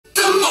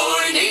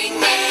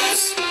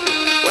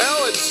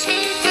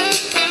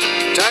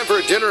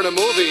a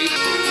movie.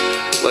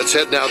 Let's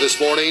head now this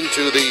morning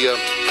to the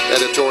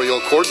editorial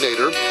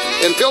coordinator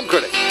and film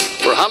critic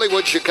for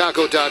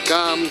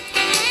HollywoodChicago.com.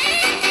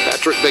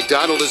 Patrick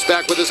McDonald is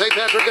back with us. Hey,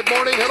 Patrick, good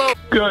morning. Hello.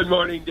 Good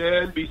morning,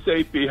 Dan. Be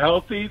safe, be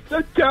healthy.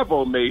 The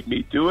devil made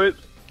me do it.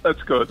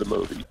 Let's go to the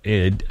movie.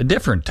 A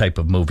different type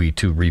of movie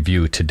to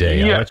review today.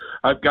 Yes,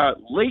 I've got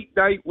Late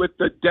Night with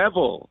the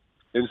Devil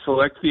in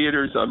select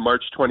theaters on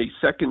March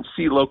 22nd.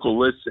 See local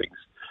listings.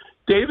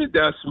 David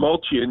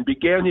Dastmalchian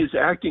began his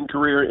acting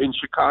career in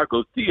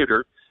Chicago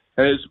theater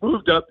and has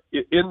moved up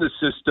in the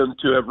system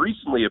to have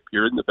recently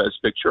appeared in the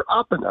Best Picture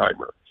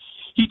Oppenheimer.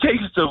 He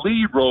takes the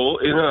lead role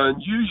in an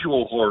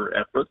unusual horror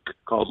epic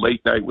called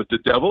Late Night with the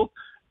Devil.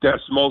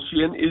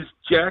 Dastmalchian is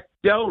Jack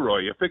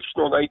Delroy, a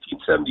fictional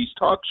 1970s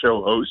talk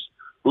show host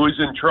who is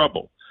in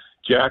trouble.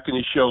 Jack and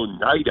his show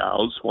Night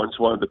Owls, once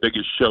one of the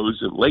biggest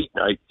shows in late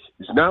night,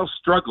 is now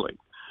struggling.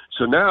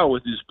 So now,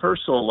 with his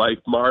personal life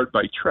marred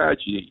by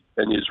tragedy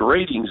and his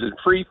ratings in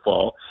free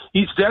fall,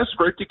 he's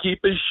desperate to keep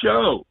his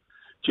show.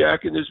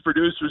 Jack and his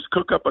producers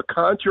cook up a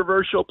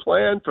controversial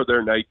plan for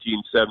their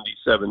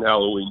 1977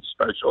 Halloween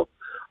special,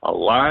 a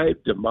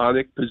live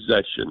demonic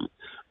possession,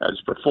 as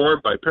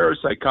performed by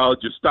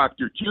parapsychologist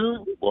Dr.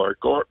 June, Laura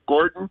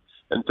Gordon,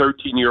 and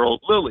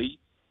 13-year-old Lily,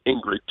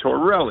 Ingrid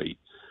Torelli.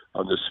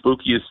 On the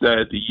spookiest night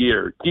of the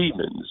year,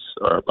 demons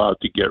are about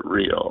to get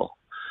real.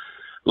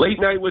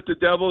 Late Night with the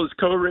Devil is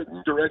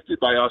co-written, directed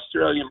by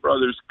Australian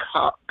brothers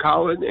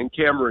Colin and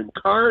Cameron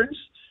Carnes,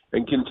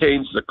 and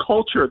contains the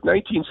culture of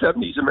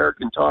 1970s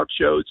American talk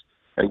shows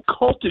and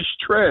cultish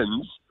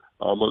trends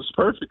almost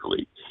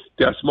perfectly.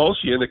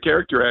 Dastmalchian, a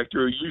character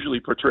actor who usually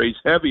portrays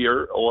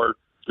heavier or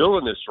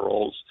villainous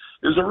roles,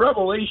 is a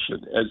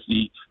revelation as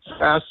the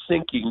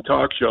fast-sinking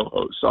talk show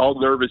host, all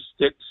nervous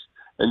tics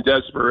and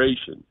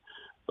desperation.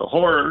 The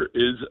horror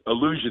is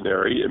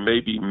illusionary and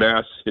may be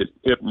mass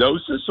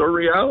hypnosis or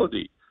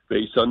reality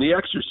based on the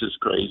exorcist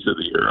craze of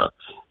the era.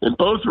 In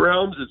both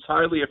realms, it's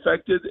highly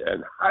affected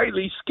and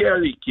highly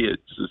scary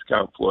kids, as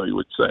Count Floyd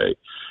would say.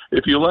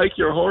 If you like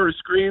your horror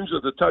screams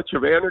with a touch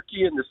of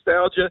anarchy and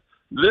nostalgia,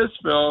 this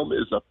film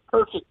is a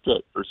perfect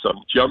fit for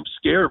some jump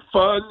scare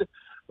fun.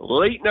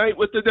 Late Night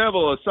with the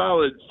Devil, a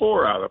solid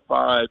 4 out of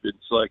 5 in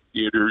select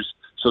theaters.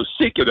 So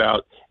seek it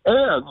out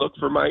and look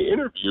for my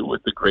interview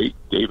with the great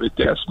David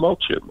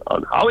Dastmalchian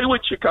on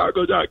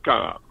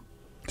HollywoodChicago.com.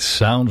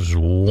 Sounds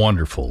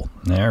wonderful.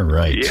 All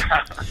right.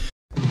 Yeah.